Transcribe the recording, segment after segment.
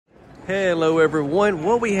Hello everyone,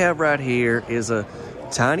 what we have right here is a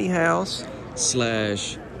tiny house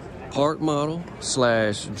slash park model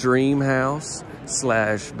slash dream house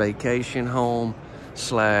slash vacation home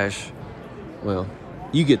slash, well,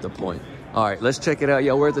 you get the point. All right, let's check it out,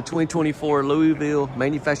 y'all. We're at the 2024 Louisville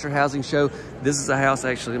Manufactured Housing Show. This is a house,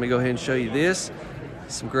 actually, let me go ahead and show you this.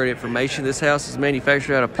 Some great information. This house is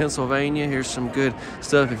manufactured out of Pennsylvania. Here's some good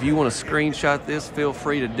stuff. If you want to screenshot this, feel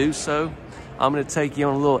free to do so. I'm gonna take you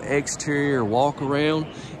on a little exterior walk around,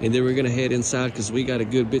 and then we're gonna head inside because we got a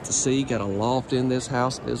good bit to see. Got a loft in this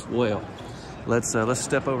house as well. Let's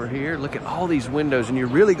step over here. Look at all these windows, and you're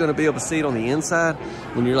really gonna be able to see it on the inside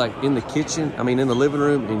when you're like in the kitchen, I mean in the living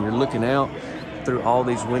room, and you're looking out through all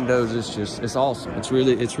these windows. It's awesome. It's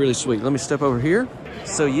really sweet. Let me step over here.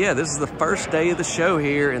 So yeah, this is the first day of the show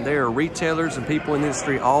here, and there are retailers and people in the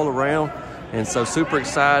industry all around. And so super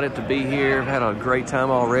excited to be here. I've had a great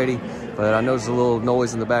time already, but I know there's a little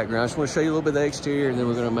noise in the background. I just want to show you a little bit of the exterior, and then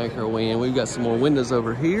we're gonna make our way in. We've got some more windows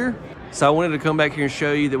over here. So I wanted to come back here and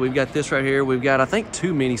show you that we've got this right here. We've got, I think,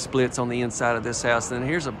 2 mini splits on the inside of this house. And then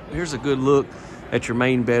here's a good look at your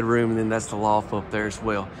main bedroom, and then that's the loft up there as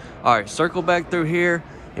well. All right, circle back through here,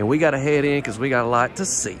 and we gotta head in because we got a lot to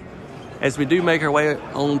see. As we do make our way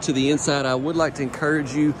on to the inside, I would like to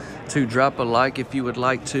encourage you to drop a like if you would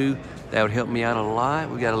like to. That would help me out a lot.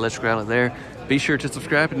 We got electric outlet there. Be sure to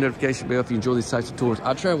subscribe to the notification bell if you enjoy these types of tours.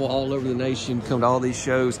 I travel all over the nation, come to all these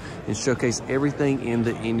shows, and showcase everything in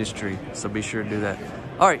the industry. So be sure to do that.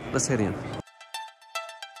 All right, let's head in.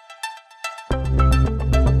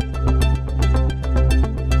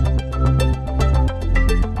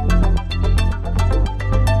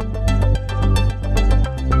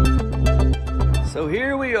 So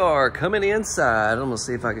here we are coming inside. I'm gonna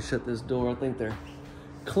see if I can shut this door. I think they're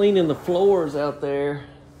cleaning the floors out there.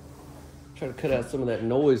 Try to cut out some of that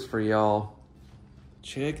noise for y'all.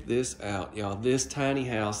 Check this out, y'all. This tiny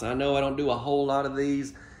house. I know I don't do a whole lot of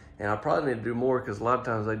these, and I probably need to do more because a lot of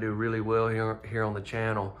times they do really well here on the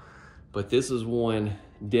channel. But this is one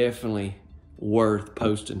definitely worth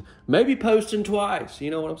posting. Maybe posting twice.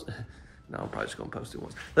 You know what I'm saying? No, I'm probably just gonna post it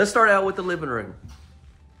once. Let's start out with the living room.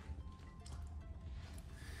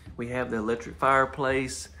 We have the electric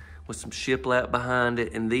fireplace with some shiplap behind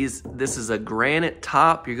it, and this is a granite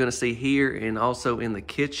top you're gonna see here and also in the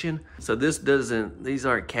kitchen. So these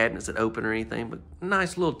aren't cabinets that open or anything, but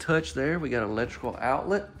nice little touch there. We got an electrical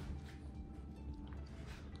outlet.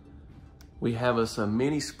 We have us a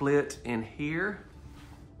mini split in here.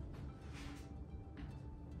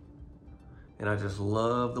 And I just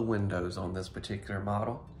love the windows on this particular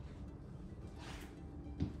model.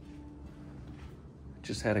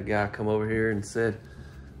 Just had a guy come over here and said,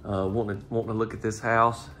 wanting to look at this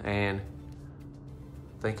house, and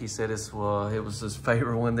I think he said it was his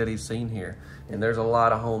favorite one that he's seen here. And there's a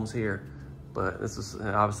lot of homes here, but this is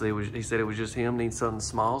obviously he said it was just him needs something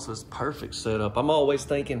small, so it's perfect setup. I'm always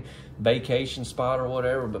thinking vacation spot or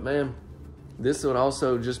whatever, but man, this would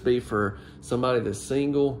also just be for somebody that's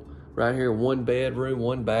single. Right here, 1 bedroom,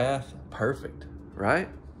 1 bath, perfect, right?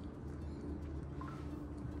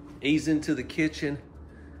 Ease into the kitchen.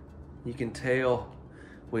 You can tell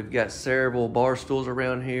we've got several bar stools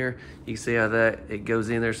around here. You can see how it goes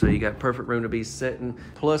in there, so you got perfect room to be sitting.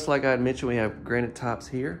 Plus, like I mentioned, we have granite tops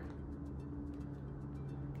here.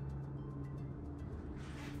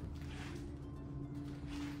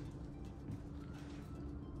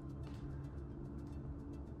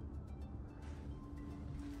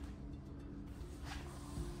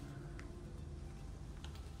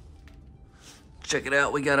 Check it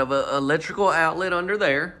out, we got an electrical outlet under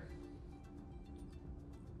there.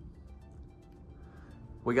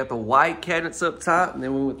 We got the white cabinets up top, and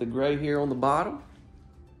then we went with the gray here on the bottom.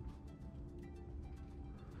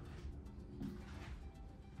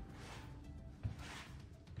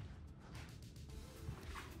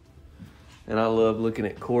 And I love looking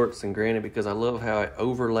at quartz and granite because I love how it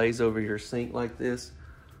overlays over your sink like this.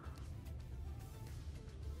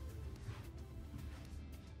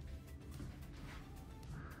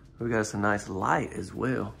 We got some nice light as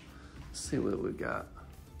well. Let's see what we got.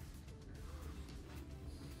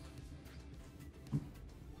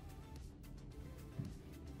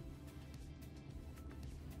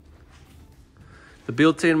 The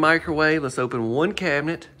built-in microwave. Let's open one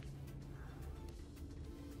cabinet.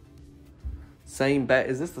 Same back,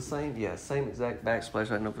 is this the same? Yeah, same exact backsplash. I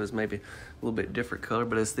don't know if it's maybe a little bit different color,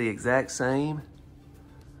 but it's the exact same.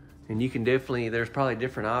 And you can definitely, there's probably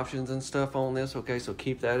different options and stuff on this, okay? So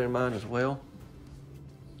keep that in mind as well.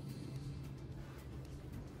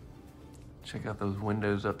 Check out those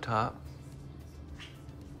windows up top.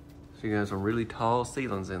 So you got some really tall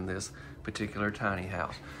ceilings in this. particular tiny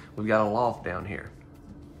house. We've got a loft down here.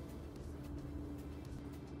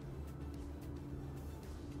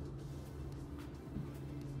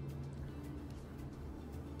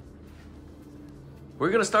 We're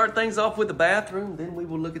gonna start things off with the bathroom, then we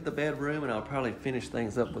will look at the bedroom, and I'll probably finish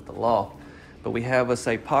things up with the loft. But we have us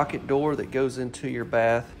a pocket door that goes into your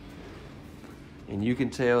bath, and you can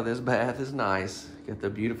tell this bath is nice. Got the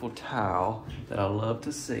beautiful tile that I love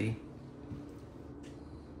to see.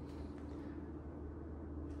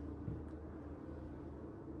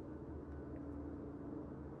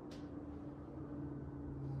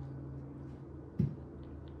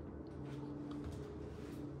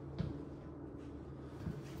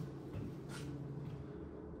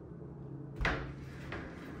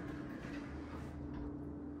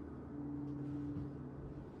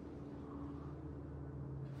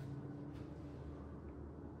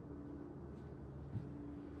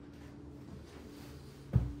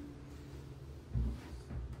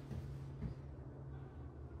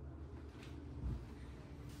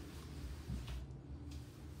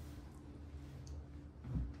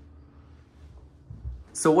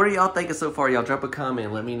 So what are y'all thinking so far? Y'all drop a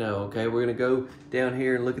comment, let me know, okay? We're gonna go down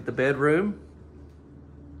here and look at the bedroom.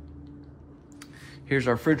 Here's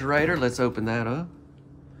our refrigerator, let's open that up.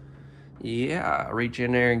 Yeah, reach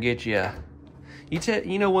in there and get you.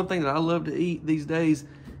 You know one thing that I love to eat these days?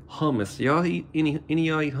 Hummus. Y'all eat, any of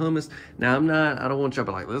y'all eat hummus? Now I don't want y'all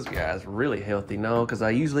to be like, this guy's really healthy. No, because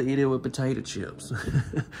I usually eat it with potato chips.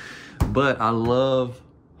 But I love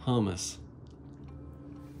hummus.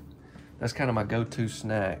 That's kind of my go-to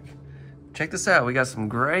snack. Check this out. We got some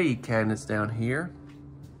gray cabinets down here.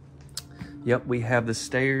 Yep, we have the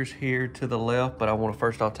stairs here to the left, but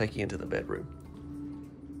I'll take you into the bedroom.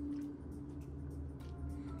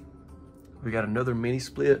 We got another mini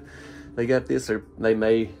split. They got this, or they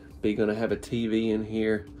may be gonna have a TV in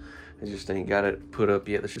here. I just ain't got it put up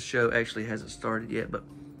yet. The show actually hasn't started yet, but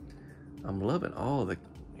I'm loving all the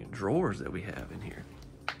drawers that we have in here.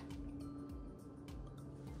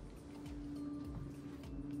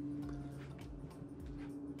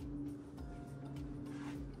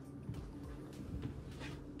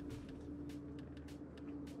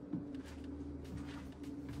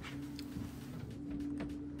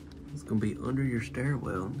 Gonna be under your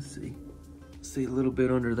stairwell. Let me see a little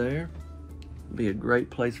bit under there. Be a great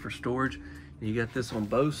place for storage. And you got this on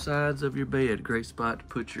both sides of your bed. Great spot to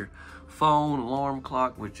put your phone, alarm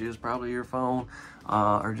clock, which is probably your phone,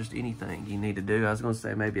 or just anything you need to do. I was gonna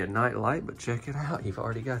say maybe a night light, but check it out, you've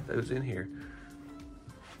already got those in here.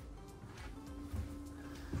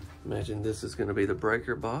 Imagine this is gonna be the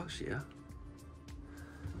breaker box. Yeah.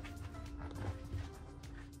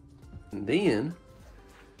 And then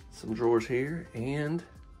some drawers here and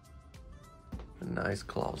a nice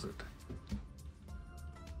closet.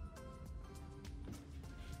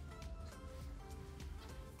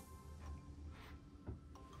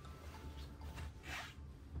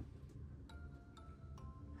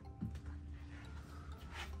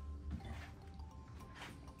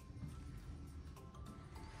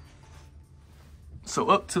 So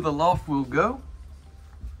up to the loft we'll go.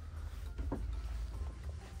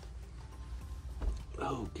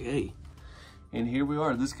 Okay, and here we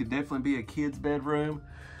are. This could definitely be a kid's bedroom.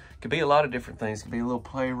 Could be a lot of different things. Could be a little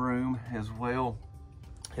playroom as well.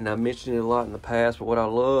 And I mentioned it a lot in the past, but what I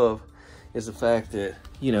love is the fact that,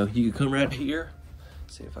 you can come right here.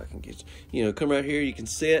 See if I can get you. Come right here, you can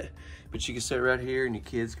sit, but you can sit right here and your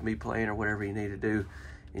kids can be playing or whatever you need to do.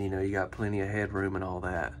 And you got plenty of headroom and all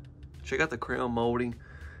that. Check out the crown molding.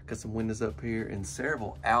 Got some windows up here and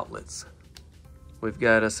several outlets. We've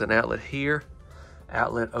got us an outlet here,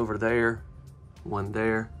 outlet over there, one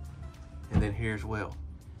there, and then here as well.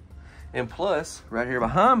 And plus, right here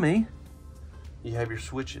behind me, you have your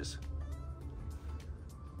switches.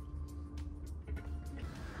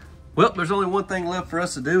 Well, there's only one thing left for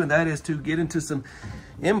us to do, and that is to get into some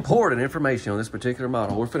important information on this particular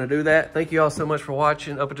model. We're gonna do that. Thank you all so much for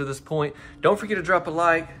watching up until this point. Don't forget to drop a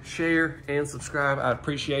like, share, and subscribe. I'd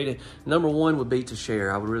appreciate it. Number one would be to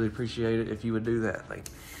share. I would really appreciate it if you would do that. Thank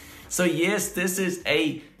you. So yes, this is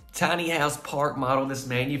a tiny house park model that's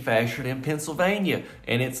manufactured in Pennsylvania,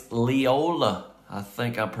 and it's Leola. I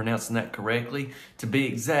think I'm pronouncing that correctly, to be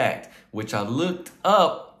exact, which I looked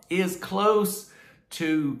up is close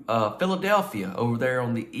to Philadelphia, over there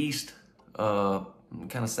on the east, kind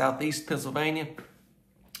of southeast Pennsylvania.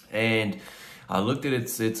 And I looked at it,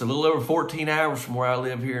 it's a little over 14 hours from where I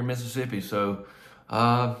live here in Mississippi. So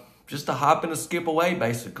just a hop and a skip away,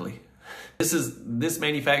 basically. This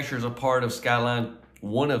manufacturer is a part of Skyline,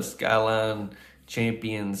 one of Skyline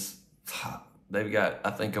Champion's they've got, I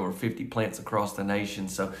think, over 50 plants across the nation.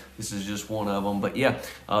 So this is just one of them. But yeah,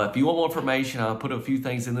 if you want more information, I'll put a few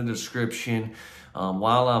things in the description.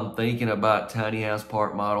 While I'm thinking about tiny house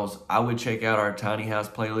park models, I would check out our tiny house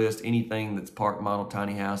playlist. Anything that's park model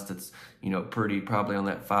tiny house that's, you know, pretty, probably on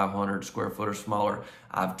that 500 square foot or smaller,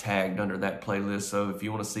 I've tagged under that playlist. So if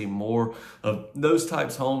you want to see more of those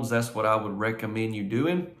types of homes, that's what I would recommend you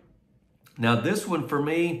doing. Now this one for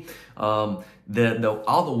me, all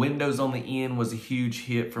the windows on the end was a huge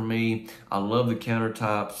hit for me. I love the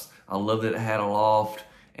countertops. I love that it had a loft.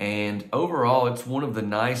 And overall, it's one of the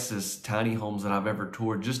nicest tiny homes that I've ever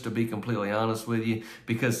toured, just to be completely honest with you,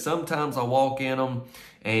 because sometimes I walk in them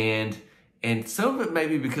and some of it may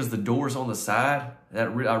be because the door's on the side. I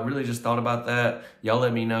really just thought about that. Y'all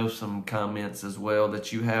let me know some comments as well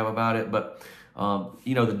that you have about it. But,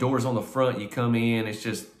 you know, the door's on the front, you come in, it's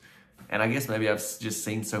just, and I guess maybe I've just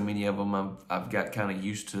seen so many of them, I've got kind of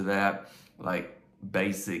used to that, like,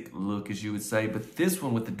 basic look, as you would say. But this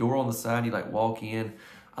one with the door on the side, you like walk in,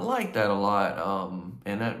 I like that a lot,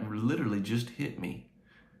 and that literally just hit me.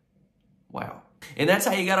 Wow. And that's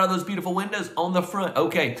how you got all those beautiful windows on the front.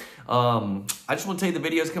 Okay, I just want to tell you the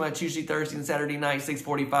videos come out Tuesday, Thursday, and Saturday night,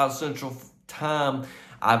 6:45 Central Time.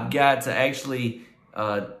 I've got to actually,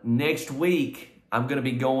 next week, I'm going to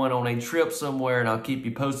be going on a trip somewhere, and I'll keep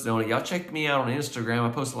you posted on it. Y'all check me out on Instagram. I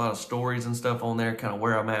post a lot of stories and stuff on there, kind of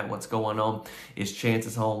where I'm at, what's going on. It's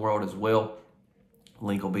Chance's Home World as well.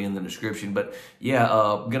 Link will be in the description. But yeah,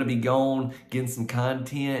 I'm gonna be gone, getting some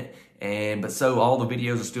content, but so all the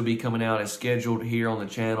videos will still be coming out as scheduled here on the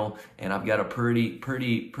channel, and I've got a pretty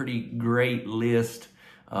great list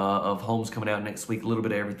of homes coming out next week, a little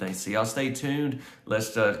bit of everything. So y'all stay tuned.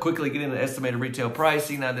 Let's quickly get into estimated retail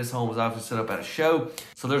pricing. Now this home was obviously set up at a show,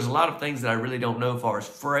 so there's a lot of things that I really don't know as far as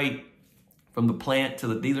freight, from the plant to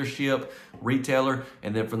the dealership, retailer,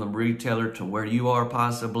 and then from the retailer to where you are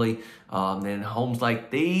possibly. Then homes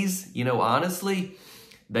like these, you know, honestly,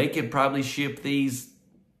 they could probably ship these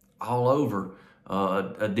all over.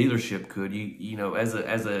 A dealership could. You know, as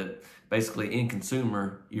a basically end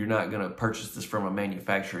consumer, you're not gonna purchase this from a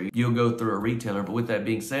manufacturer. You'll go through a retailer. But with that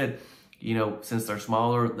being said, you know, since they're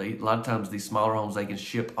smaller, a lot of times these smaller homes, they can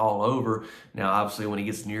ship all over. Now, obviously, when it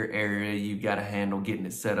gets in your area, you've got to handle getting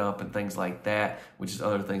it set up and things like that, which is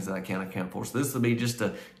other things that I can't account for. So this will be just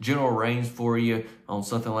a general range for you on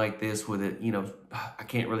something like this with it. You know, I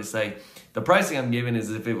can't really say. The pricing I'm giving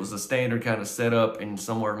is if it was a standard kind of setup in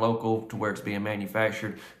somewhere local to where it's being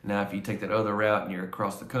manufactured. Now, if you take that other route and you're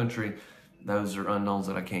across the country, those are unknowns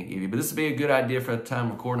that I can't give you. But this would be a good idea for the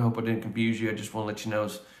time recording. I hope I didn't confuse you. I just want to let you know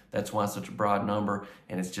that's why it's such a broad number,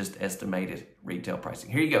 and it's just estimated retail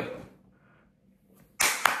pricing. Here you go.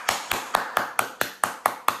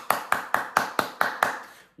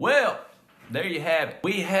 Well, there you have it.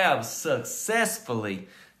 We have successfully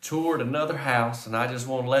toured another house, and I just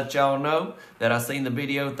want to let y'all know that I seen the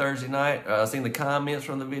video Thursday night. I seen the comments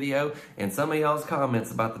from the video, and some of y'all's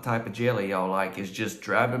comments about the type of jelly y'all like is just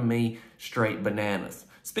driving me straight bananas.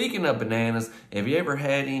 Speaking of bananas, have you ever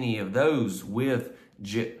had any of those with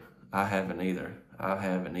I haven't either. I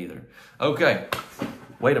haven't either. Okay,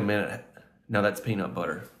 wait a minute. Now that's peanut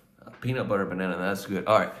butter. Peanut butter banana, that's good.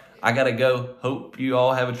 All right, I gotta go. Hope you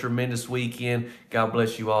all have a tremendous weekend. God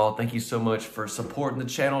bless you all. Thank you so much for supporting the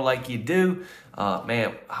channel like you do.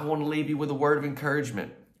 Man, I want to leave you with a word of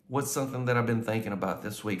encouragement. What's something that I've been thinking about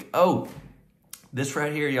this week? Oh, this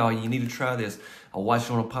right here, y'all, you need to try this. I watched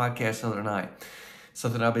it on a podcast the other night.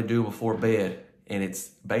 Something I've been doing before bed, and it's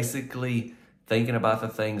basically thinking about the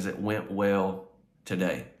things that went well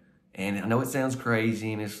today. And I know it sounds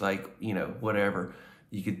crazy, and it's like, you know, whatever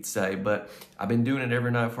you could say, but I've been doing it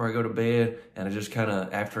every night before I go to bed, and I just kind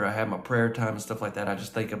of, after I have my prayer time and stuff like that, I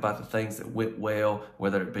just think about the things that went well,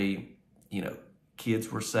 whether it be, you know, kids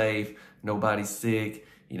were safe, nobody's sick,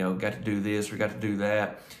 you know, got to do this or got to do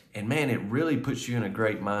that. And man, it really puts you in a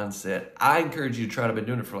great mindset. I encourage you to try to. I've been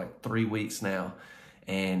doing it for like 3 weeks now,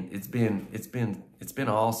 and it's been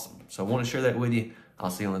awesome. So I want to share that with you. I'll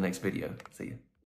see you on the next video. See you.